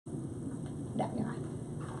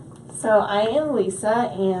So I am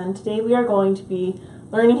Lisa, and today we are going to be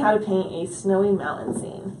learning how to paint a snowy mountain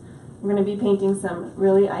scene. We're going to be painting some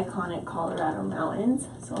really iconic Colorado mountains,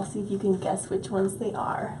 so I'll see if you can guess which ones they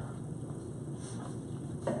are.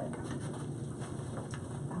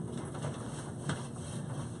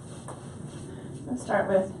 Let's start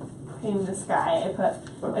with painting the sky. I put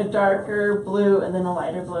a darker blue and then a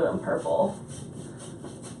lighter blue and purple.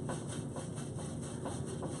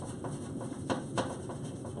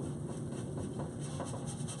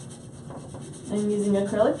 I'm using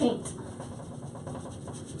acrylic paint.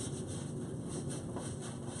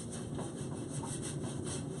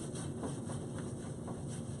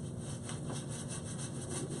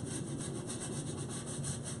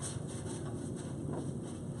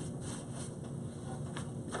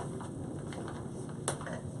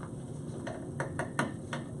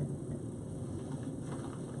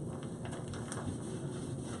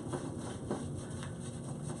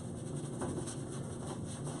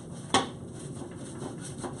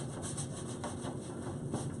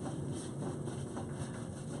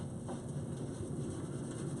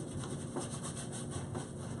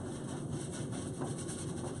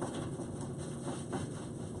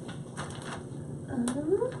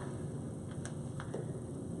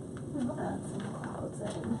 I'll add some clouds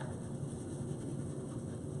in.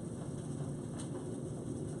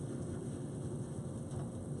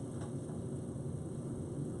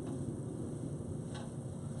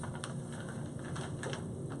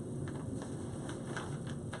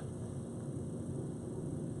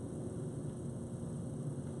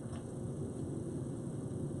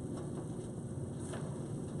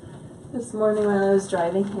 This morning when I was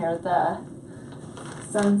driving here, the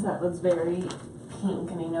sunset was very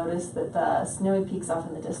pink, and I noticed that the snowy peaks off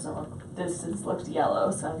in the distance looked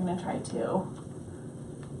yellow, so I'm going to try to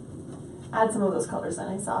add some of those colors that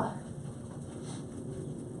I saw.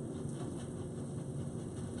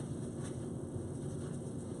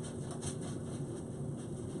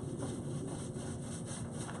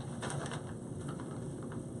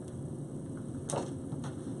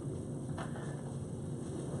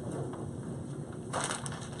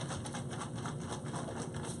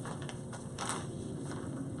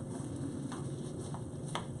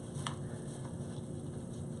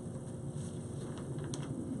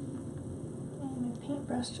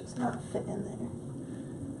 Paintbrush does not fit in there.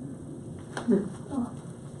 Oh.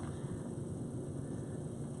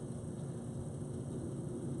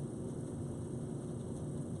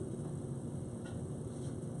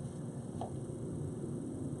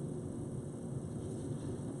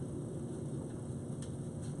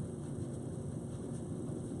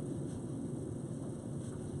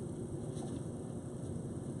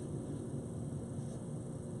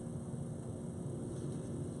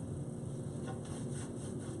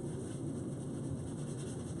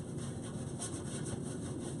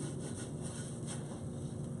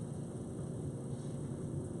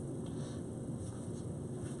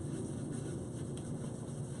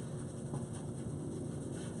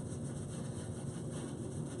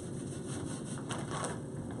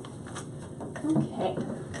 Okay.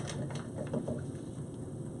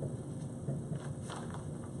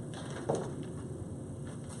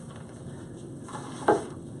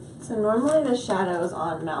 So normally the shadows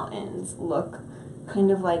on mountains look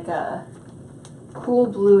kind of like a cool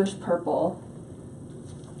bluish purple.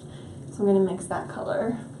 So I'm going to mix that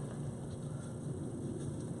color.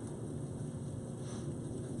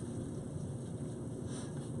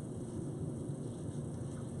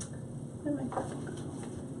 Where'd my purple go?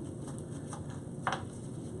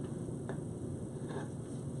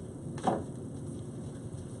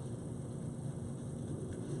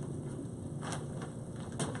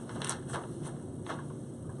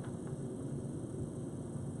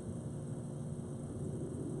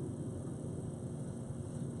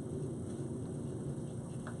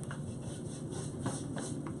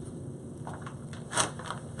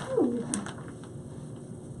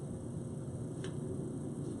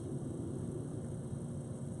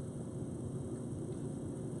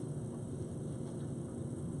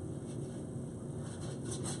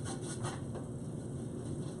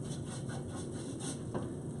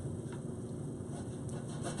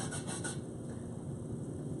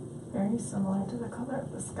 Very similar to the color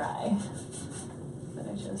of the sky that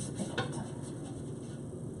I just picked.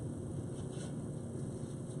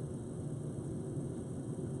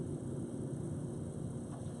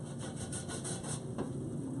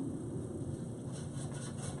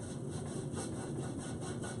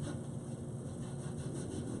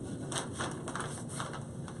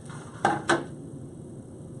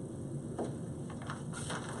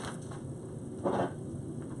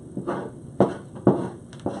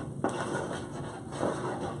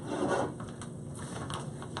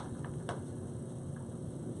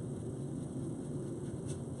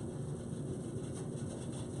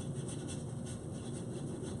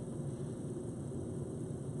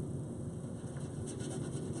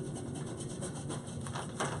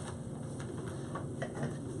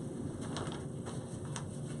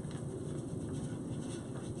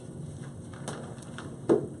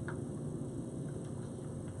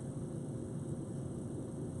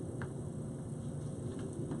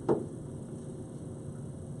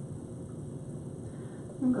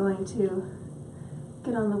 going to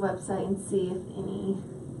get on the website and see if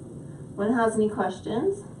anyone has any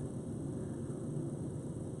questions.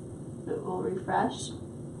 It will refresh.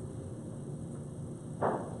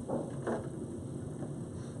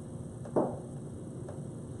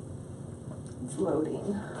 It's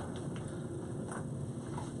loading.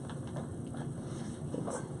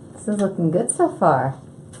 This is looking good so far.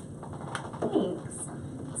 Thanks.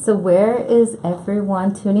 So where is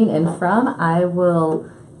everyone tuning in from? I will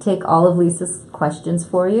take all of Lisa's questions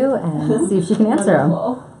for you and see if she can answer them.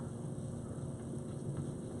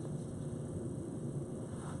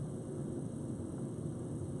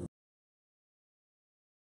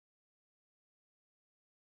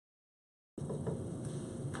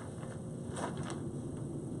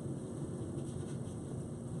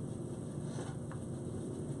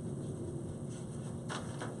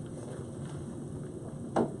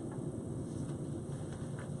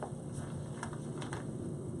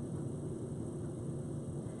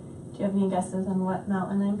 Do you have any guesses on what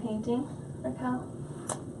mountain I'm painting, Raquel?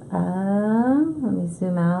 Let me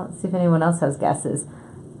zoom out, see if anyone else has guesses.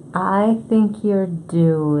 I think you're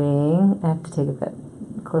doing, I have to take a bit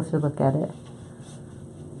closer look at it.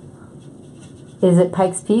 Is it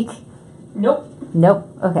Pikes Peak? Nope. Nope,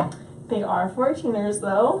 okay. They are 14ers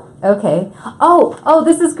though. Okay. Oh,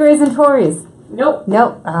 this is Grays and Tories. Nope.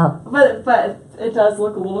 Nope. Oh. But it does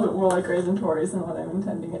look a little bit more like Grays and Tories than what I'm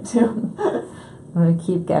intending it to. I'm going to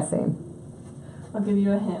keep guessing. I'll give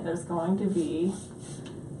you a hint. There's going to be,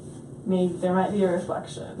 there might be a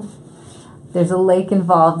reflection. There's a lake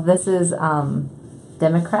involved. This is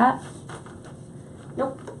Democrat?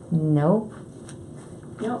 Nope. Nope.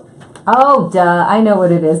 Nope. Oh, duh. I know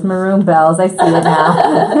what it is. Maroon bells. I see it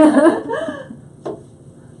now.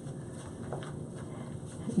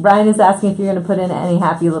 Brian is asking if you're going to put in any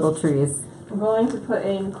happy little trees. I'm going to put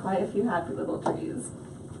in quite a few happy little trees.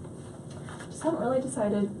 Just haven't really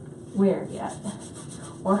decided where yet,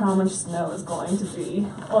 or how much snow is going to be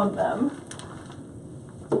on them.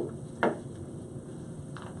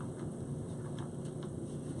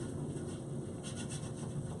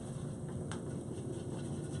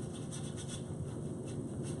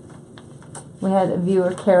 We had a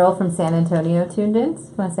viewer, Carol from San Antonio, tuned in.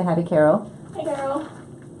 So want to say hi to Carol? Hi, Carol.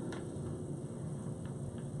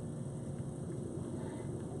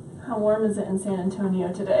 How warm is it in San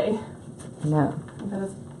Antonio today? No. I bet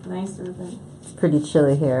it's nicer than... It's pretty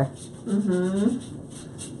chilly here. Mm-hmm.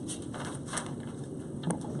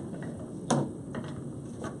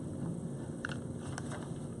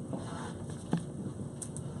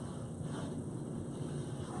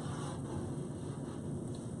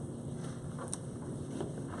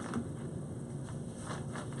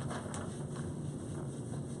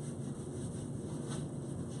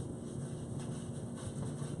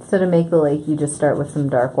 So to make the lake, you just start with some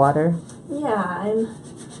dark water? Yeah, I'm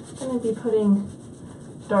going to be putting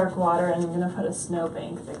dark water, and I'm going to put a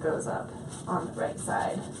snowbank that goes up on the right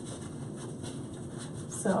side.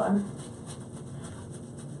 So I'm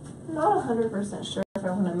not 100% sure if I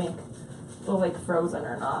want to make the lake frozen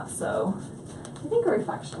or not, so I think a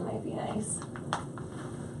reflection might be nice.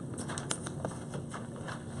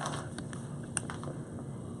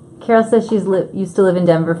 Carol says she's used to live in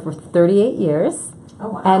Denver for 38 years. Oh,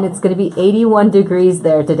 wow. And it's going to be 81 degrees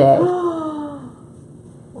there today.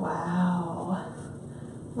 Wow.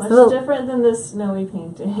 Much So different than this snowy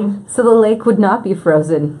painting. So the lake would not be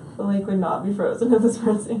frozen. The lake would not be frozen if this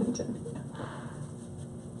were San Antonio.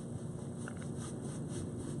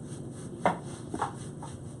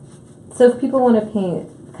 So if people want to paint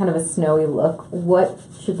kind of a snowy look, what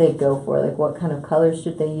should they go for? Like what kind of colors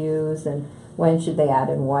should they use, and when should they add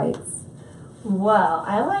in whites? Well,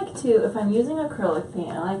 I like to, if I'm using acrylic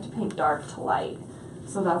paint, I like to paint dark to light.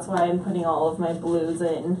 So that's why I'm putting all of my blues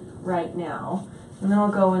in right now. And then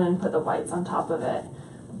I'll go in and put the whites on top of it.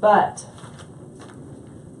 But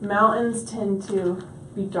mountains tend to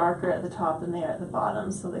be darker at the top than they are at the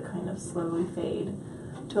bottom, so they kind of slowly fade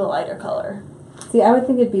to a lighter color. See, I would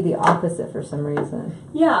think it'd be the opposite for some reason.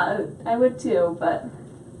 Yeah, I would too, but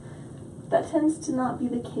that tends to not be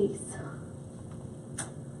the case.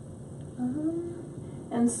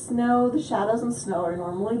 And snow, the shadows in snow are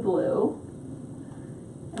normally blue,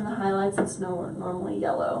 and the highlights in snow are normally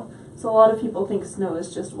yellow. So a lot of people think snow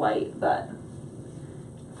is just white, but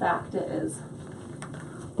in fact it is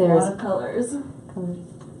a lot of colors.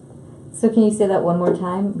 So can you say that one more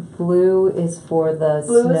time? Blue is for the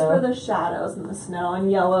Blue snow. is for the shadows in the snow,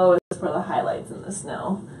 and yellow is for the highlights in the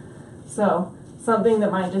snow. So something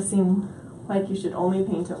that might just seem like you should only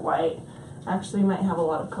paint it white actually might have a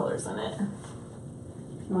lot of colors in it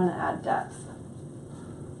if you want to add depth.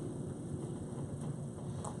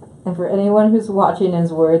 And for anyone who's watching and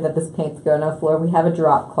is worried that this paint's going on the floor, we have a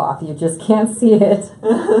drop cloth. You just can't see it.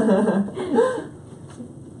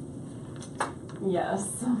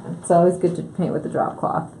 Yes. It's always good to paint with a drop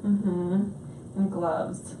cloth. Mm-hmm. And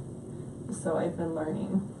gloves. So I've been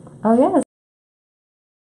learning. Oh, yes.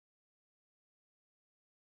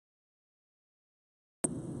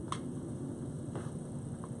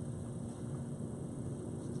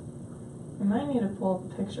 I might need to pull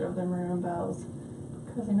up a picture of the maroon bells,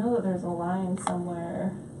 because I know that there's a line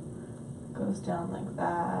somewhere that goes down like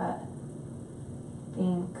that. I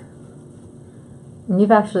think. And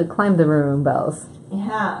you've actually climbed the Maroon bells. I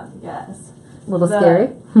have, yes. A little scary?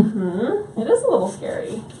 Mm-hmm. It is a little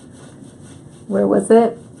scary. Where was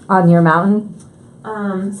it? On your mountain?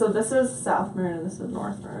 So this is South Maroon and this is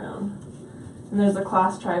North Maroon. And there's a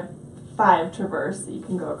Class 5 traverse that you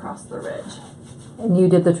can go across the ridge. And you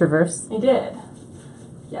did the traverse? I did.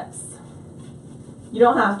 Yes. You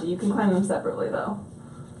don't have to. You can climb them separately, though.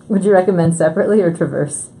 Would you recommend separately or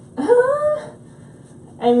traverse?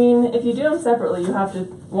 I mean, if you do them separately, you have to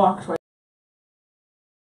walk twice.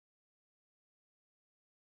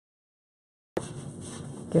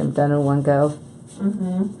 Get them done in one go.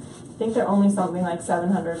 Mm-hmm. I think they're only something like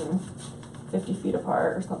 750 feet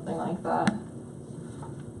apart or something like that.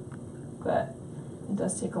 But it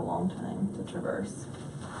does take a long time to traverse.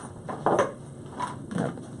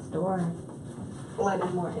 Store.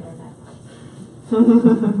 Wanted more internet.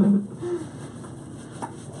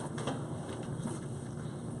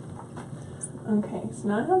 Okay, so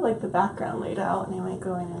now I have like the background laid out, and I might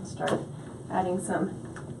go in and start adding some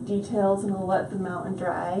details, and I'll let the mountain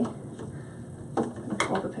dry. I'm gonna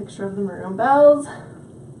pull up a picture of the maroon bells.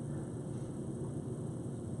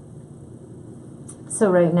 So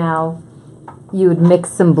right now, you would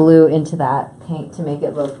mix some blue into that paint to make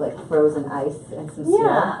it look like frozen ice and some snow.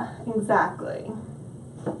 Yeah, exactly.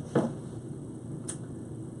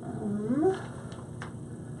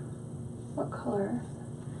 What color?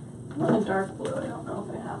 I want a dark blue. I don't know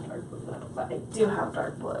if I have dark blue, but I do have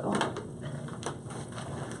dark blue.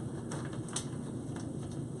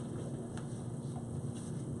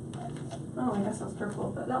 Oh, I guess that's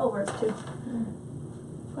purple, but that'll work too. I'm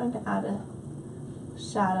going to add a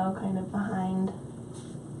shadow kind of behind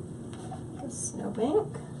the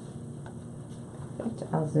snowbank.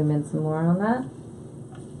 I'll zoom in some more on that.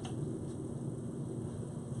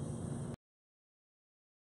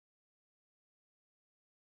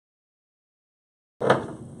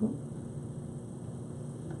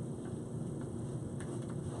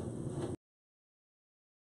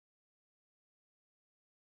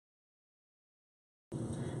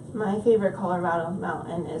 My favorite Colorado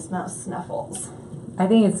mountain is Mount Snuffles. I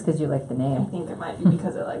think it's because you like the I name. think it might be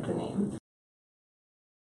because I like the name.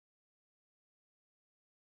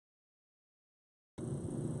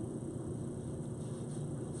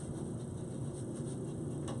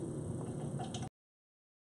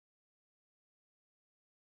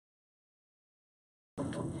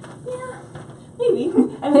 Yeah, maybe.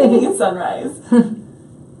 I'm thinking it's sunrise. I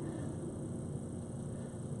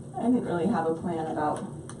didn't really have a plan about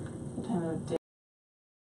the time of day.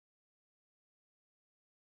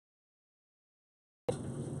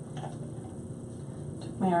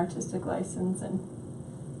 Took my artistic license and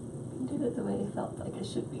did it the way I felt like it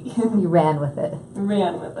should be. You ran with it.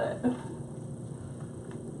 Ran with it.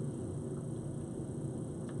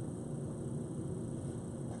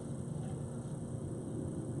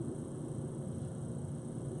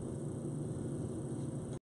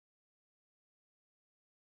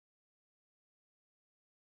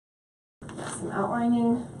 Some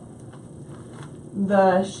outlining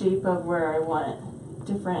the shape of where I want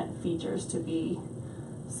different features to be.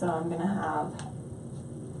 So I'm going to have,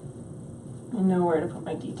 I know where to put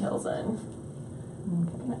my details in. Okay. I'm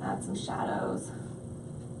going to add some shadows.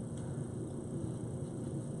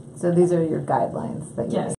 So these are your guidelines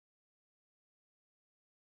that you Yes.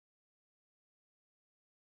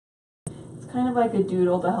 It's kind of like a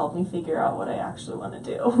doodle to help me figure out what I actually want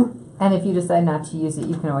to do. And if you decide not to use it,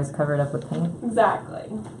 you can always cover it up with paint. Exactly.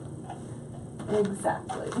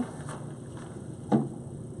 Exactly.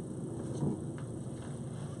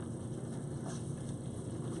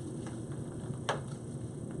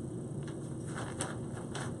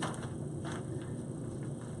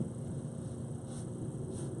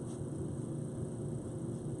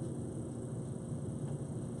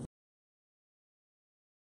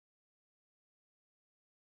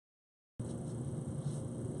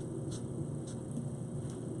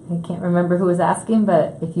 I can't remember who was asking,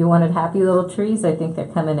 but if you wanted happy little trees, I think they're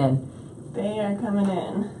coming in. They are coming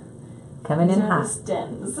in. Coming These in are hot. the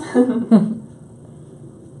stems.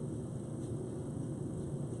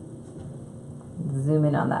 zoom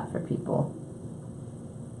in on that for people.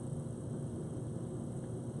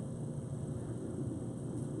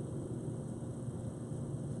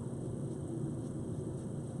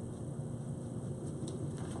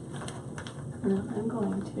 Now I'm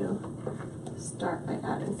going to start by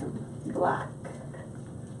adding some black.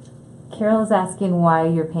 Carol's asking why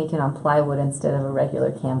you're painting on plywood instead of a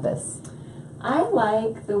regular canvas. I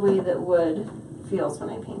like the way that wood feels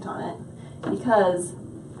when I paint on it because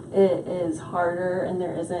it is harder and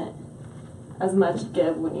there isn't as much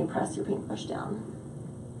give when you press your paintbrush down.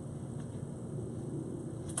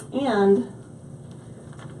 And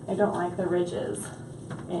I don't like the ridges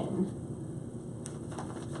in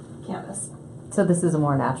canvas. So this is a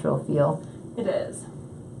more natural feel. It is.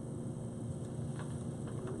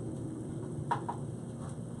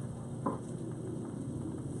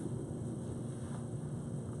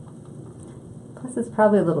 Plus it's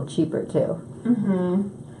probably a little cheaper too. Mm-hmm.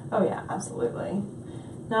 Oh yeah, absolutely.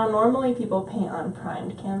 Now normally people paint on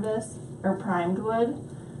primed canvas or primed wood,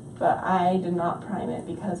 but I did not prime it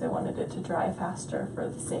because I wanted it to dry faster for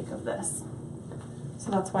the sake of this. So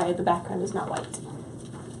that's why the background is not white.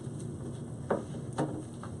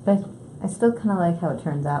 But I still kind of like how it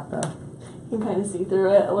turns out though. You can kind of see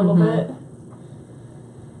through it a little bit.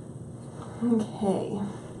 Okay.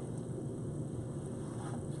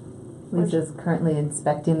 Lisa's currently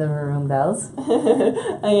inspecting the maroon bells.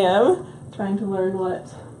 I am trying to learn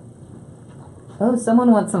what. Oh,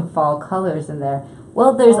 someone wants some fall colors in there.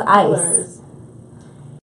 Well, there's fall ice. colors.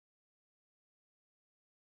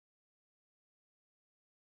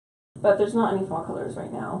 But there's not any fall colors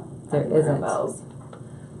right now. There at the Maroon isn't. Bells.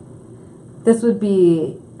 This would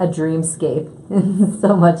be a dreamscape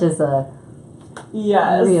so much as a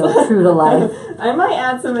Yes. real true to life. I might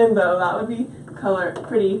add some in though. That would be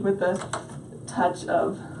pretty with the touch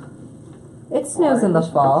of. It snows in the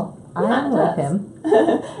orange. fall. Yeah, I'm it with does. him.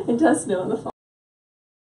 It does snow in the fall.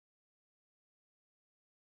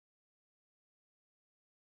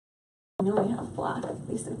 I know we have black. At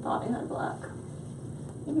least I thought I had black.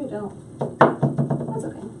 Maybe I don't. That's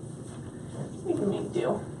okay. We can make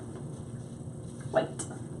do. White.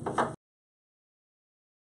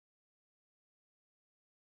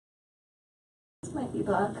 This might be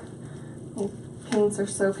black. My paints are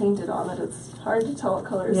so painted on that it's hard to tell what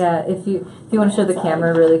colors. Yeah, if you want to show the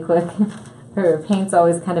camera really quick, her paints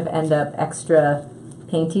always kind of end up extra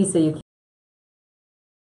painty, so you.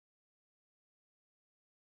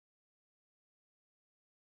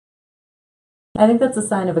 I think that's a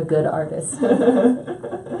sign of a good artist.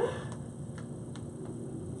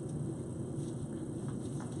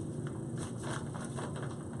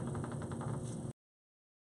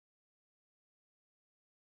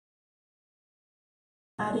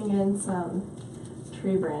 Adding in some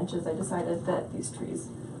tree branches, I decided that these trees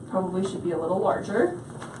probably should be a little larger.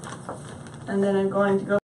 And then I'm going to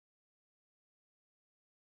go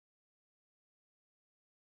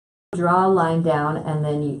Draw a line down, and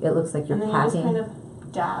then it looks like you're and then you just patting. kind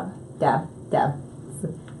of dab, Dab.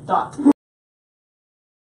 dot.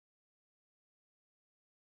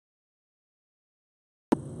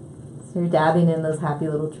 So you're dabbing in those happy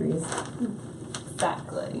little trees.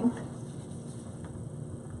 Exactly.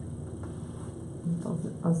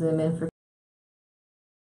 I'll zoom in for.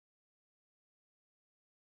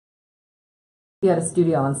 You had a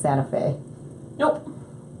studio on Santa Fe. Nope.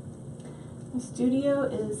 My studio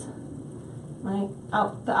is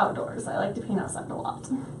the outdoors. I like to paint outside a lot.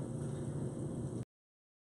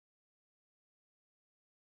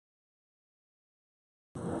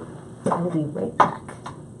 I will be right back.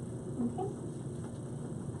 Okay.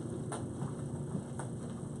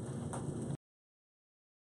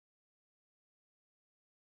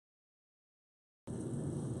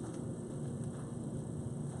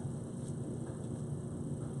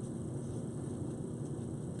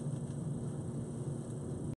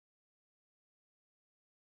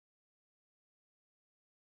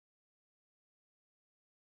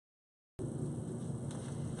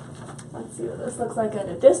 Let's see what this looks like at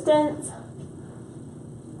a distance.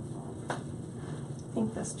 I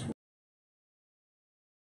think this tree.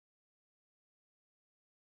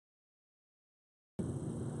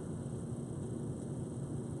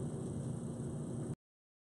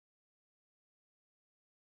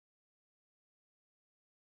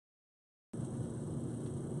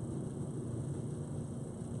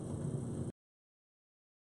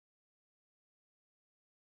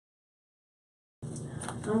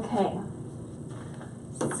 Okay.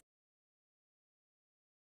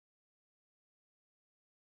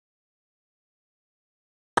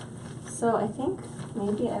 So I think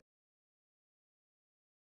maybe I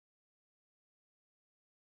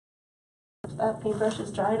that paintbrush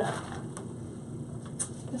is dried up.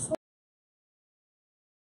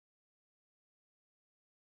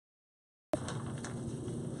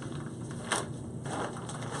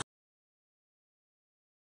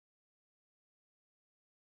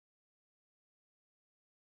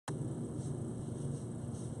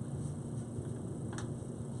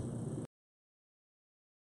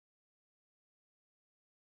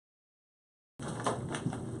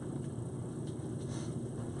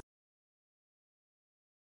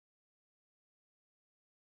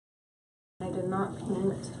 I did not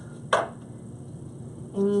paint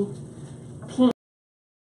any pink.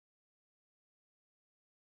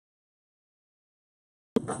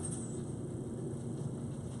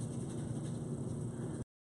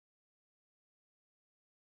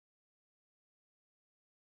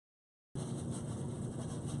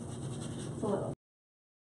 It's a little.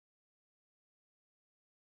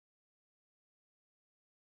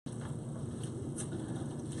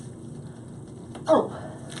 Oh.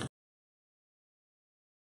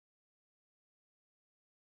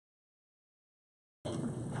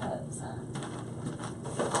 Because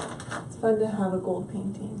it's fun to have a gold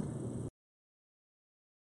painting.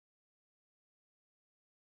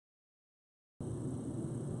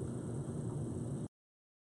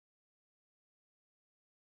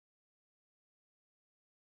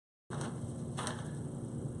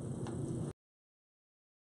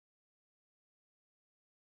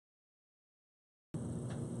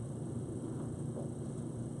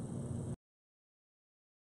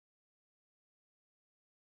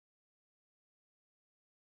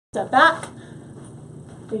 Step back,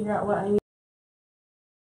 figure out what I need.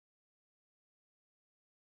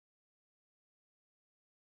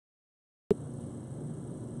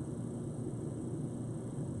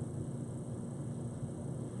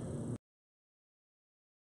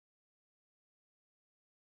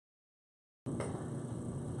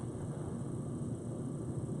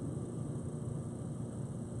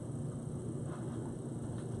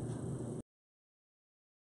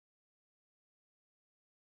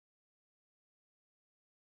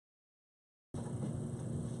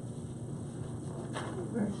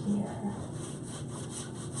 Over here.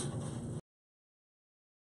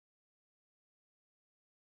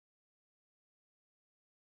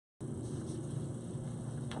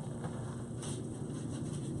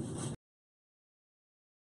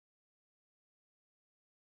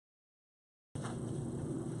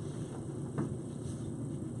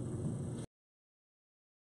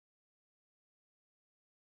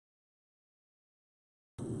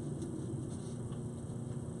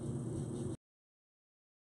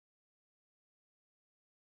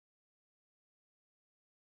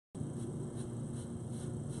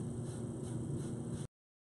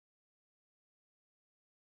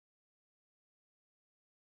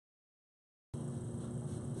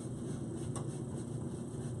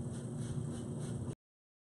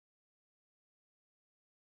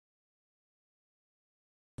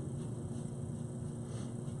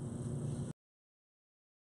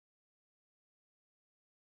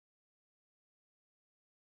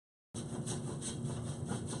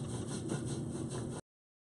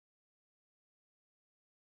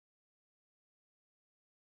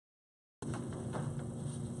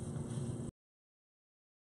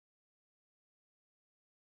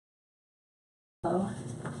 To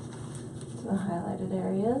the highlighted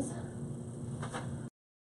areas.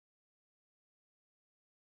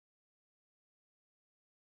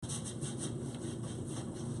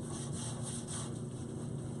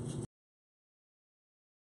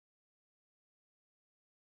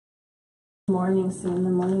 Morning scene, the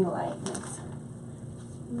morning light makes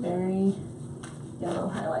very yellow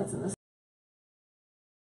highlights in the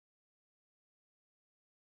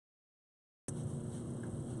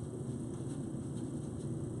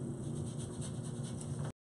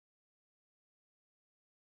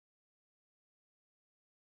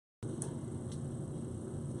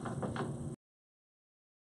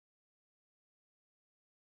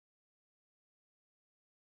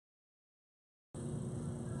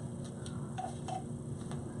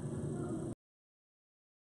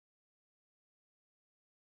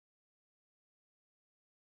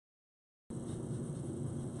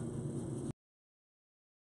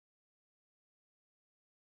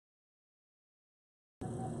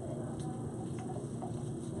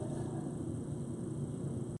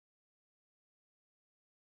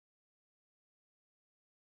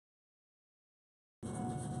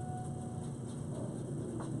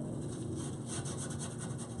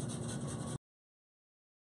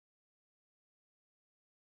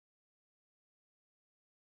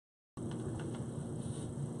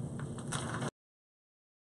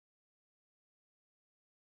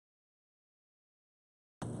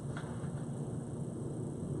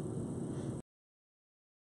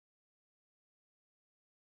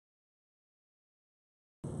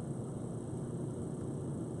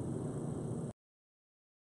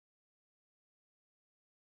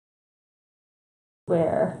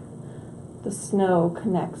where the snow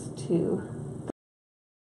connects to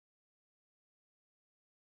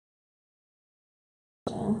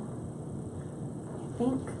the ocean, I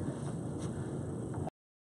think.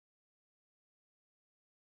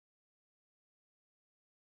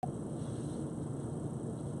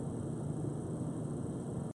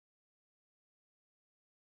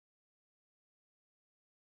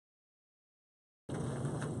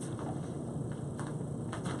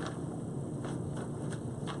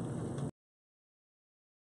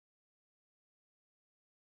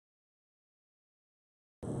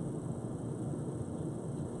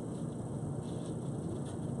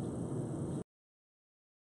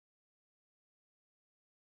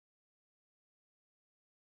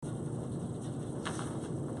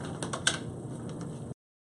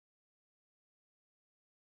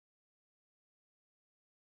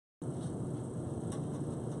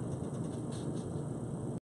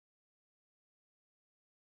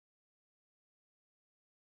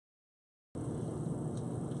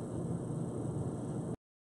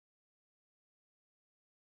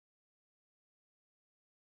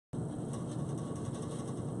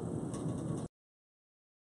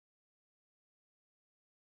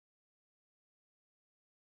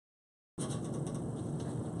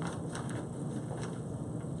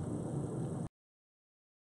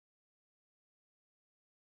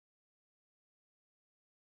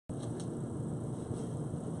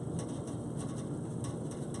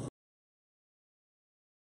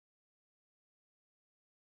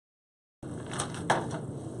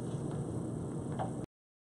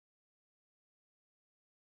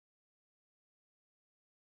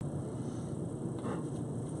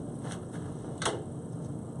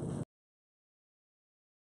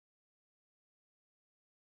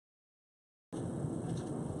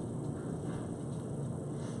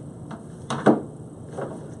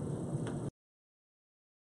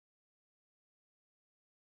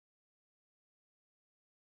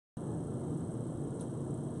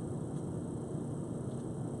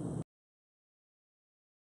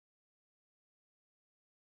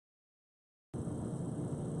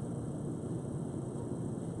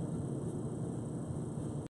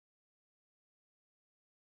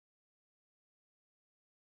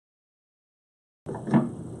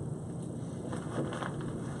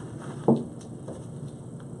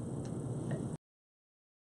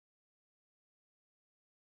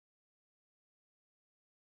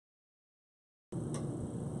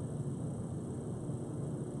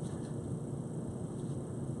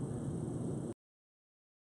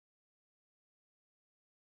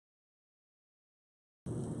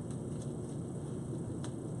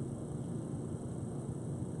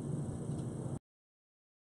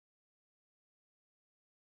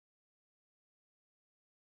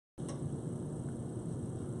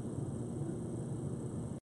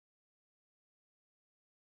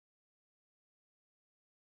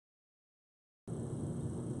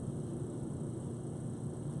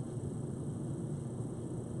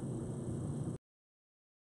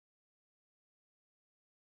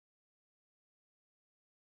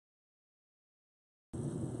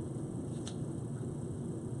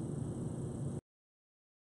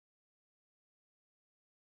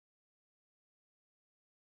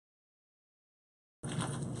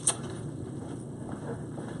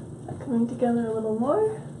 Coming together a little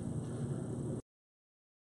more.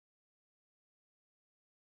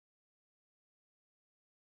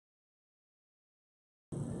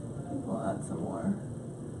 We'll add some more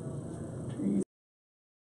trees.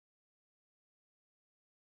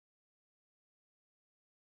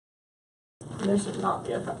 There should not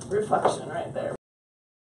be a reflection right there.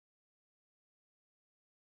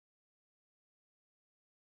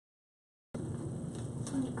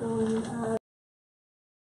 I'm going to add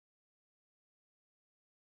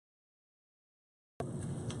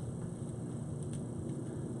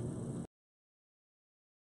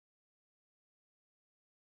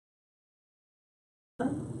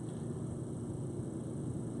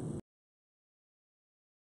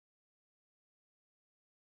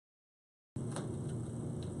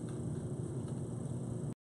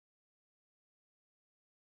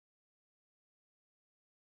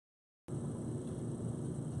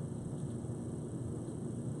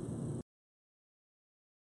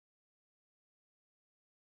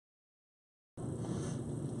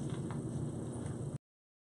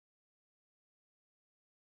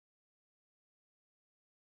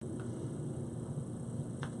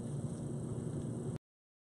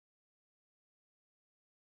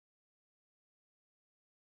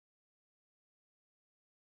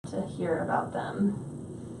to hear about them.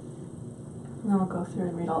 And I'll go through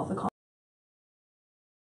and read all of the comments.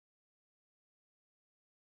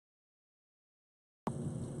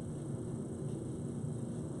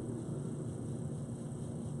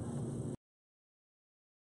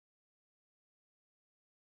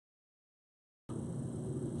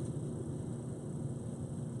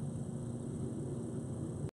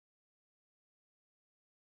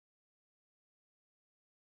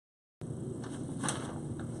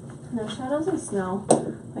 Now shadows and snow,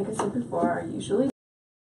 like I said before, are usually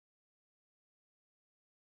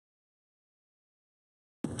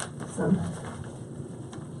some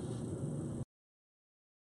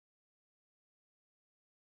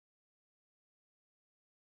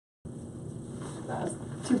that was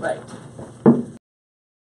too bright.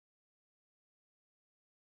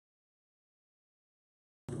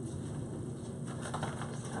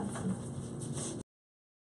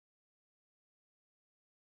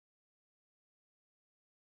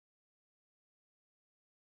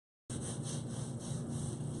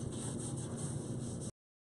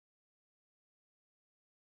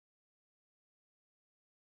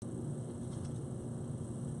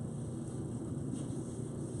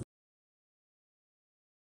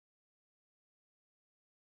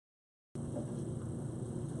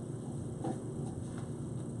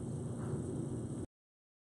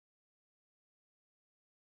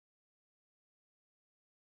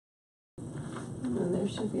 And then there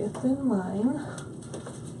should be a thin line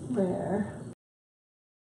where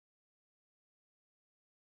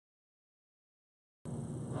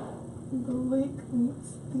the lake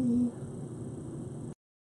meets the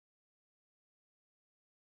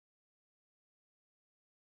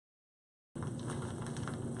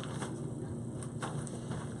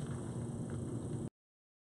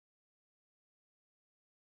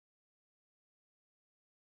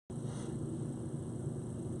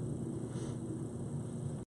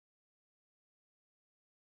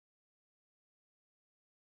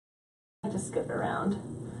to skip around.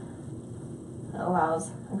 It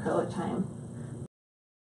allows acrylic time.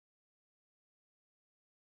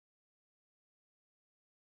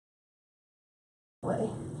 Way.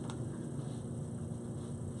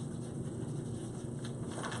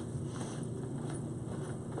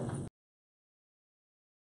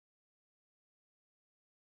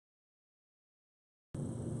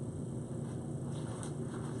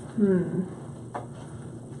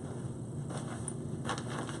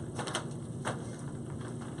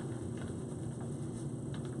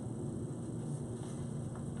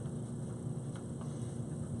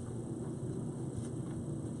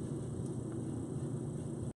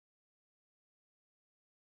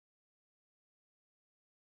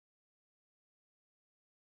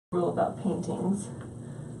 Rule about paintings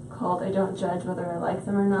called I don't judge whether I like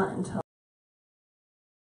them or not until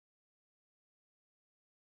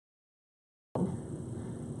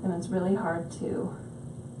and it's really hard to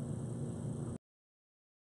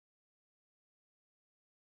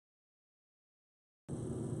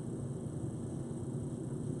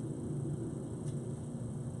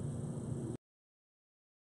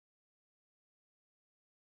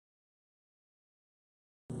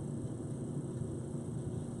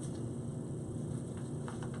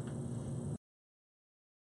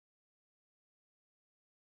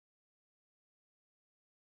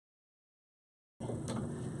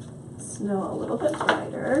snow a little bit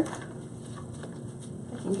brighter.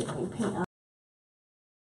 I can get my paint out.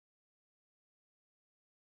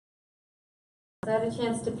 I had a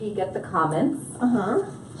chance to peek at the comments. Uh-huh.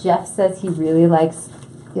 Jeff says he really likes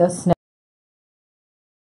your snow.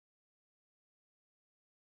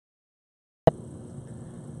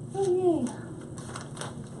 Oh, yay.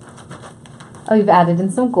 Oh, you've added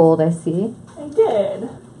in some gold, I see. I did.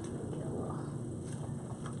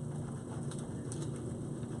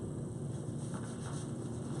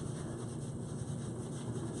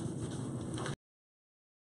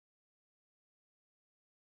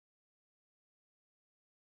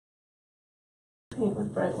 Paint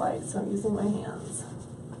with bright white, so I'm using my hands.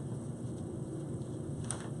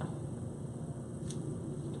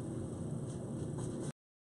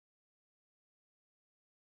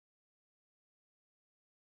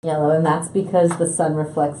 Yellow, and that's because the sun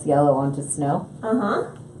reflects yellow onto snow.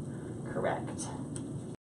 Uh-huh. Correct.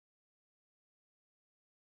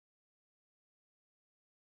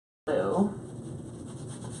 Blue.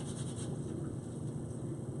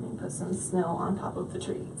 And put some snow on top of the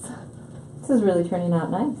trees. This is really turning out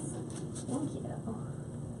nice. Thank you.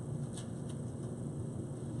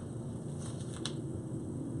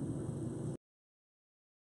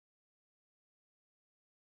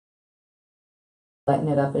 Lighten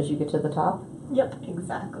it up as you get to the top. Yep,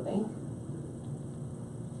 exactly.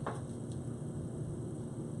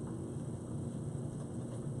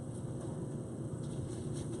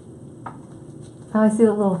 Oh, I see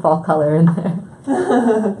the little fall color in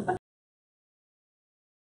there.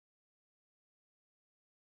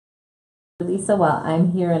 Lisa, while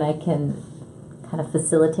I'm here and I can kind of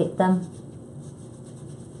facilitate them.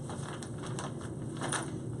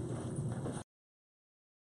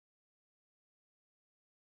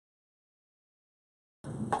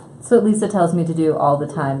 That's what Lisa tells me to do all the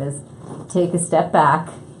time, is take a step back,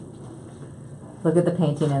 look at the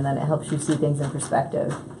painting, and then it helps you see things in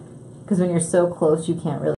perspective. Because when you're so close, you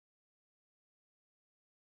can't really.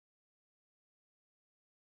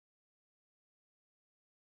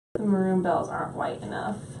 The maroon bells aren't white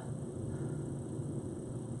enough.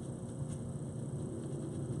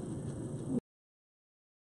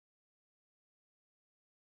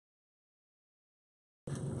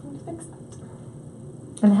 Fix that.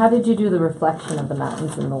 And how did you do the reflection of the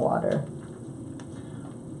mountains in the water?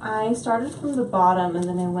 I started from the bottom and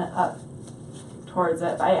then I went up towards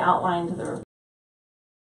it. I outlined the.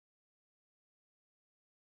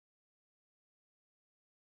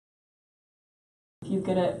 If you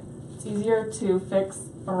get it, it's easier to fix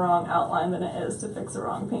a wrong outline than it is to fix a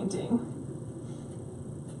wrong painting.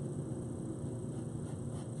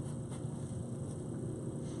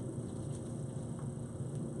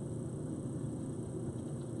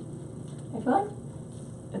 I feel like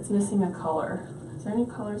it's missing a color. Is there any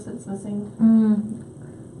colors that it's missing?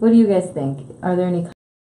 What do you guys think? Are there any?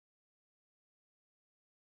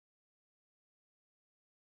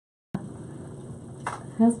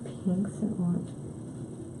 It has pinks and orange.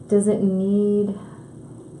 Does it need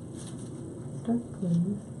dark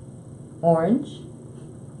blues? Orange?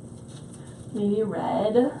 Maybe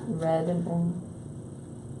red. Red and orange.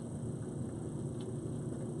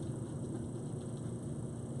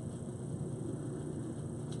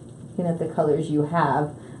 Looking at the colors you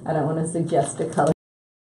have, I don't want to suggest a color.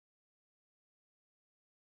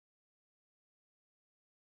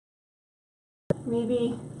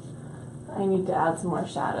 Maybe I need to add some more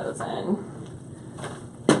shadows in.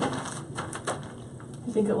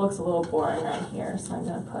 I think it looks a little boring right here, so I'm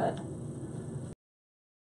going to put.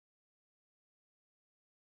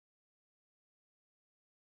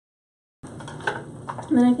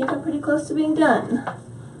 And then I think I'm pretty close to being done.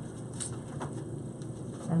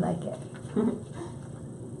 I like it. I'm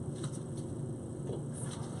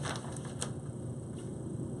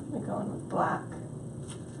going with black.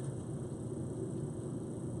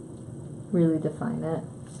 Really define it.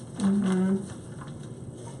 Mm-hmm.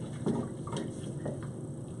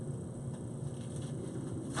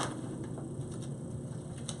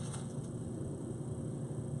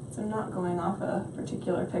 So I'm not going off a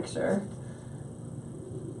particular picture.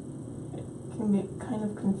 It can be kind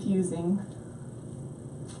of confusing.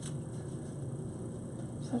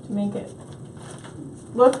 Just have to make it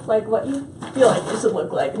look like what you feel like it should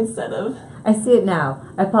look like instead of. I see it now.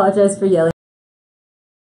 I apologize for yelling.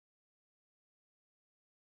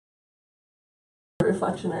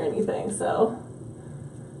 Reflection or anything, so.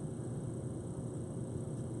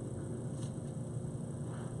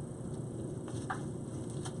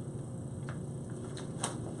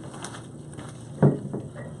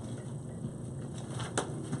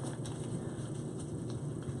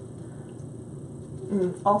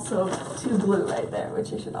 Also, too blue right there,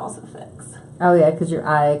 which I should also fix. Oh yeah, because your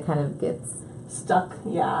eye kind of gets Stuck,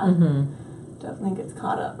 yeah. Mm-hmm. Definitely gets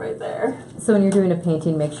caught up right there. So when you're doing a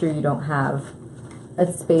painting, make sure you don't have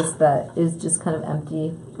a space that is just kind of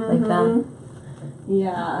empty like that.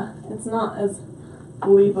 Yeah, it's not as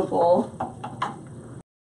believable.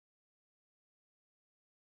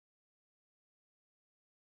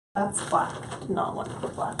 That's black. Did not want to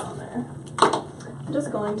put black on there. I'm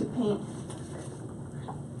just going to paint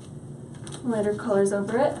lighter colors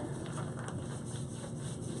over it.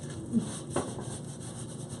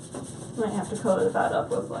 Might have to color that up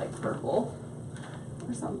with like purple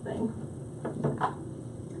or something.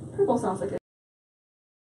 Purple sounds like a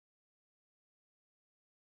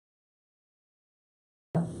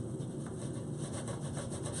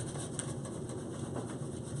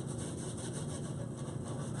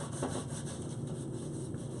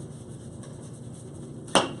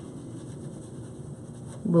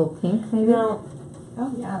Little pink, maybe? no.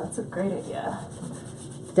 Oh yeah, that's a great idea.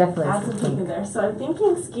 Definitely Add some some pink in pink. there. So I'm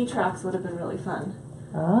thinking ski tracks would have been really fun.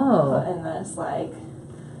 Oh. Put in this like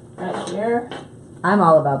right here. I'm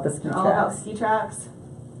all about the ski All about tracks. ski tracks.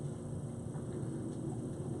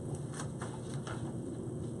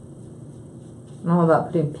 I'm all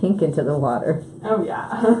about putting pink into the water. Oh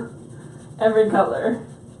yeah. Every color.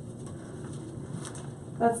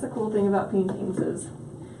 That's the cool thing about paintings is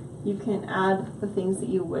you can add the things that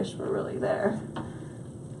you wish were really there.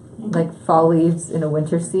 Like fall leaves in a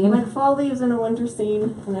winter scene. Like fall leaves in a winter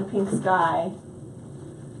scene and a pink sky.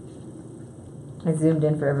 I zoomed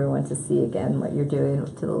in for everyone to see again what you're doing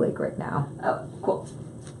to the lake right now. Oh, cool.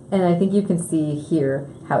 And I think you can see here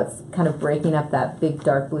how it's kind of breaking up that big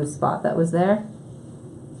dark blue spot that was there.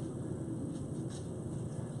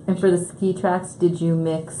 And for the ski tracks, did you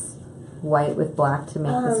mix white with black to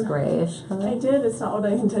make this grayish color? I did. It's not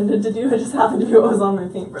what I intended to do. It just happened to be what was on my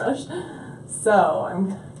paintbrush. So I'm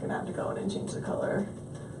gonna have to go in and change the color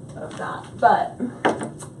of that. But I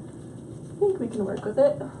think we can work with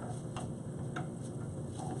it.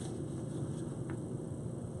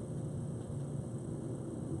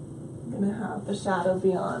 I'm gonna have the shadow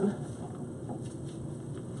be on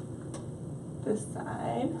this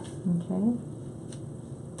side. Okay.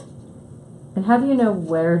 And how do you know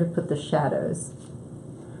where to put the shadows?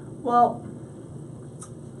 Well,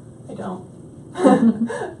 I don't.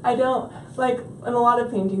 I don't. Like, in a lot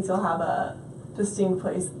of paintings, you'll have a distinct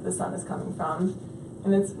place the sun is coming from.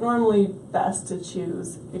 And it's normally best to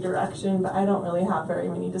choose a direction, but I don't really have very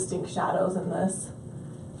many distinct shadows in this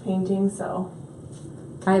painting, so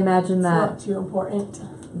I imagine it's that not too important.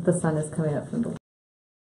 the sun is coming up from the...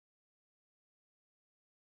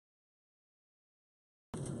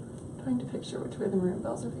 Trying to picture which way the maroon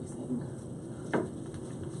bells are facing.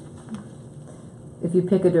 If you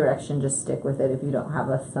pick a direction, just stick with it if you don't have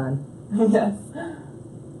a sun. Yes.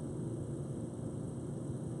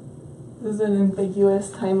 This is an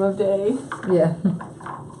ambiguous time of day. Yeah.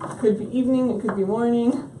 It could be evening, it could be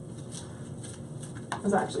morning. I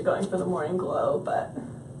was actually going for the morning glow, but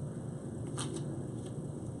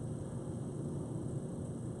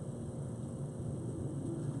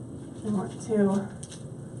I want to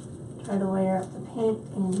try to layer up the paint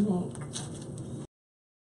and make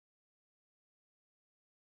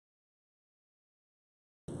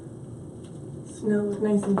snow look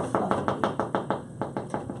nice and fluffy.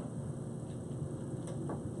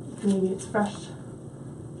 Maybe it's fresh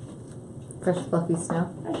Fluffy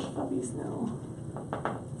snow. fresh fluffy snow.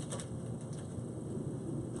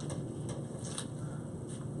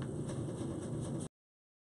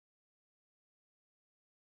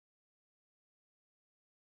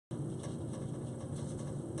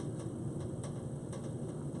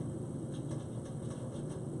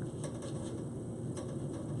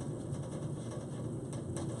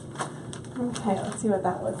 Okay, let's see what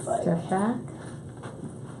that looks like. Step back.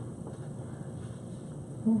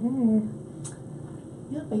 Okay.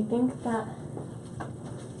 Yep, I think that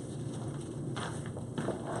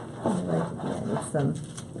With some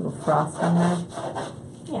little frost on there.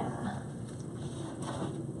 yeah.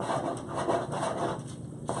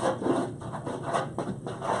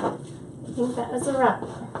 I think that is a wrap.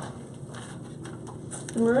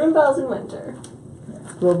 The maroon bells in winter.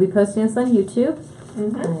 We'll be posting this on YouTube.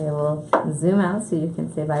 Mm-hmm. I will zoom out so you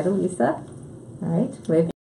can say bye to Lisa. All right, wave